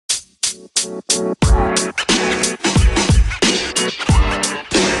Hello,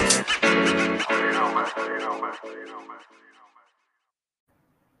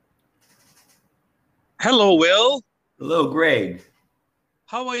 Will. Hello, Greg.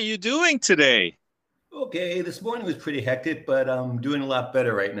 How are you doing today? Okay, this morning was pretty hectic, but I'm doing a lot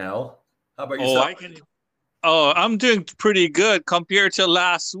better right now. How about Oh, yourself? I can. Oh, I'm doing pretty good compared to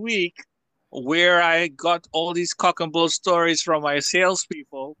last week, where I got all these cock and bull stories from my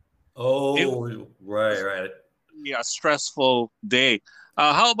salespeople. It Oh, right, right. was a stressful day.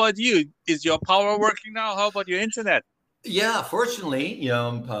 How about you? Is your power working now? How about your internet? Yeah, fortunately,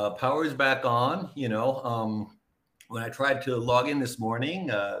 power is back on. When I tried to log in this morning,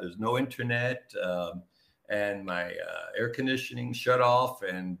 there's no internet, and my air conditioning shut off,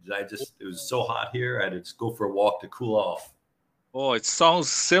 and it was so hot here, I had to just go for a walk to cool off. Oh, it sounds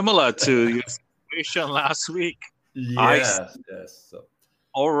similar to your situation last week. I Yes, yes. So,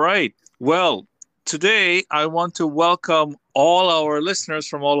 All right. Well, today I want to welcome all our listeners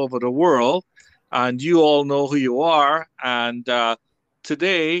from all over the world, and you all know who you are. And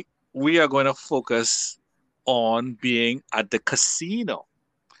today we are going to focus on being at the casino.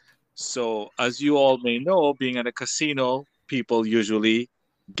 So, as you all may know, being at a casino, people usually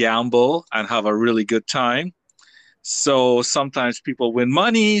gamble and have a really good time. So, sometimes people win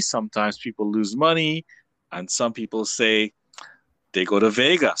money, sometimes people lose money, and some people say, they go to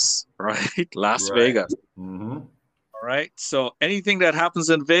Vegas, right? Las right. Vegas. Hmm. All right. So anything that happens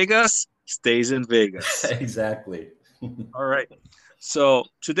in Vegas stays in Vegas. Exactly. All right. So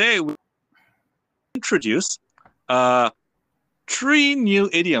today we introduce uh, three new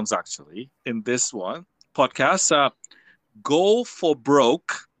idioms actually in this one podcast. Go for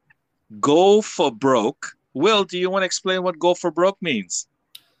broke. Go for broke. Will, do you want to explain what go for broke means?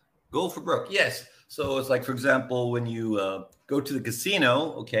 Go for broke. Yes. So it's like, for example, when you go to the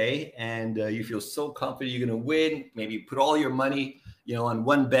casino, okay, and you feel so confident you're going to win. Maybe you put all your money, on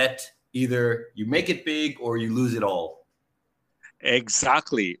one bet. Either you make it big or you lose it all.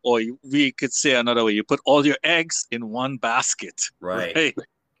 Exactly. Or we could say another way, you put all your eggs in one basket, Right. right?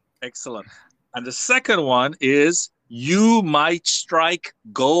 Excellent. And the second one is you might strike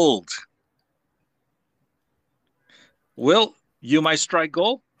gold. Will you might strike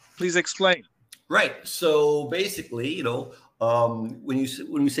gold? Please explain. Right. So basically, when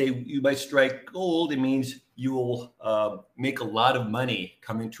you say you might strike gold, it means you will make a lot of money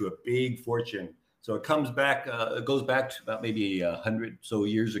coming to a big fortune. So it comes back. It goes back to about maybe 100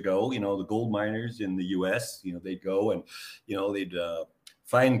 years ago. The gold miners in the U.S. They'd go and they'd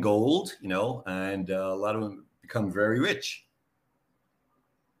find gold. And a lot of them become very rich.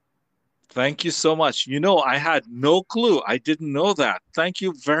 Thank you so much. I had no clue. I didn't know that. Thank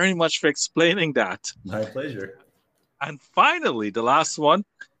you very much for explaining that. My pleasure. And finally, the last one,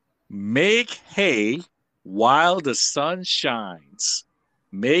 make hay while the sun shines.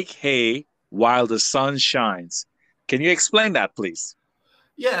 Make hay while the sun shines. Can you explain that, please?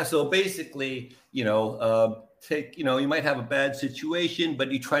 Yeah, so basically, you might have a bad situation,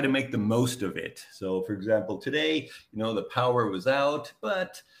 but you try to make the most of it. So, for example, today, the power was out,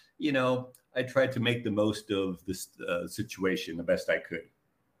 but, I tried to make the most of this situation the best I could.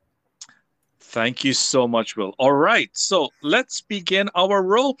 Thank you so much, Will. All right, so let's begin our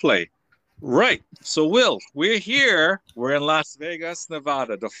role play. Right. So, Will, we're here. We're in Las Vegas,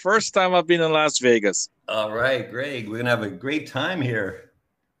 Nevada. The first time I've been in Las Vegas. All right, Greg, we're going to have a great time here.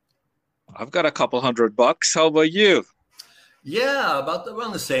 I've got a couple $100. How about you? Yeah,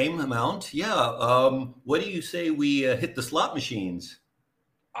 around the same amount. Yeah. What do you say we hit the slot machines?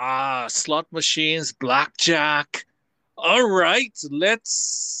 Slot machines, blackjack. All right,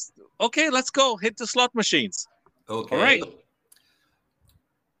 let's go hit the slot machines. All right. Okay.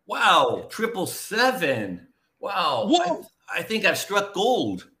 Wow, 777. Wow, I, Whoa. I think I've struck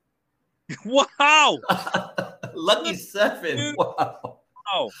gold. Wow. Lucky Look, seven. dude. Wow.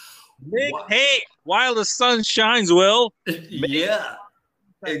 Wow. Make Wow. hay while the sun shines, Will. Make Yeah,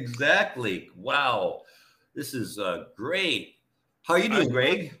 exactly. Wow. This is great. How are you I doing,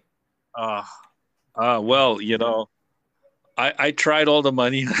 Greg? uh well, I tried all the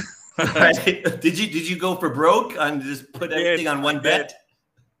money. I Right. Did you go for broke and just put did. everything on I one did. bet?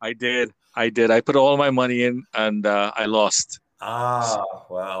 I did. I did. I put all my money in and I lost. Ah,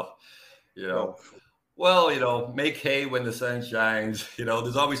 wow. You So, know, well, make hay when the sun shines.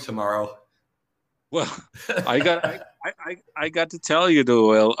 There's always tomorrow. well, I got to tell you though,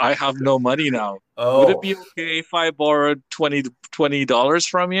 Will, I have no money now. Would it Oh, be okay if I borrowed $20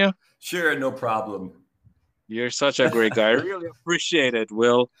 from you? sure, no problem. You're such a great guy. I really appreciate it,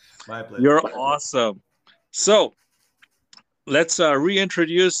 Will. My pleasure. You're awesome. So Let's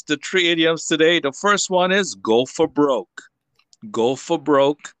reintroduce the three idioms today. The first one is go for broke. Go for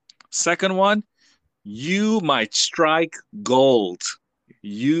broke. Second one, you might strike gold.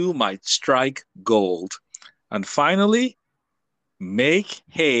 You might strike gold. And finally, make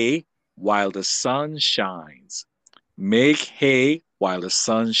hay while the sun shines. Make hay while the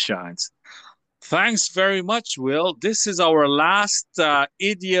sun shines. Thanks very much, Will. This is our last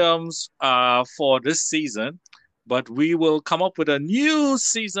idioms for this season, but we will come up with a new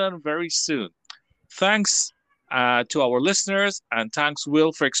season very soon. Thanks to our listeners, and thanks,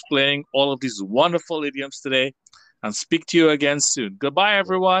 Will, for explaining all of these wonderful idioms today. And speak to you again soon. Goodbye,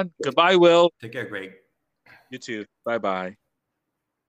 everyone. Goodbye, Will. Take care, Greg. You too. Bye bye.